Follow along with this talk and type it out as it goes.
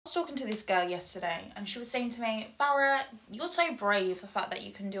was talking to this girl yesterday and she was saying to me, Farah, you're so brave, the fact that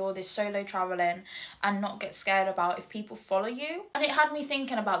you can do all this solo travelling and not get scared about if people follow you. And it had me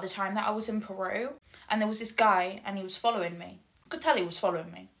thinking about the time that I was in Peru and there was this guy and he was following me. I could tell he was following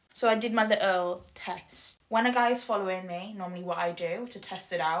me. So I did my little test. When a guy is following me, normally what I do to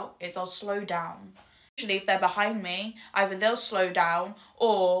test it out is I'll slow down. Usually if they're behind me, either they'll slow down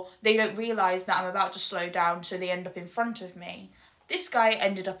or they don't realise that I'm about to slow down, so they end up in front of me. This guy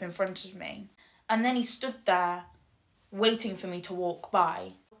ended up in front of me and then he stood there waiting for me to walk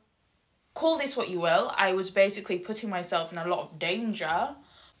by. Call this what you will, I was basically putting myself in a lot of danger.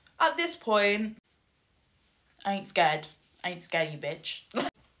 At this point, I ain't scared. I ain't scared, you bitch.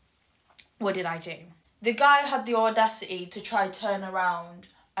 What did I do? The guy had the audacity to try turn around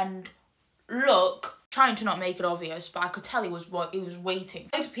and look, trying to not make it obvious, but I could tell he was waiting.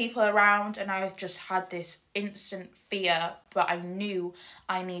 Loads of people around and I just had this instant fear, but I knew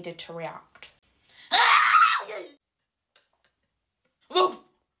I needed to react. Woof,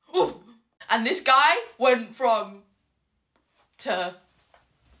 woof. And this guy went from to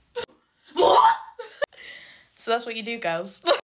what? So that's what you do, girls.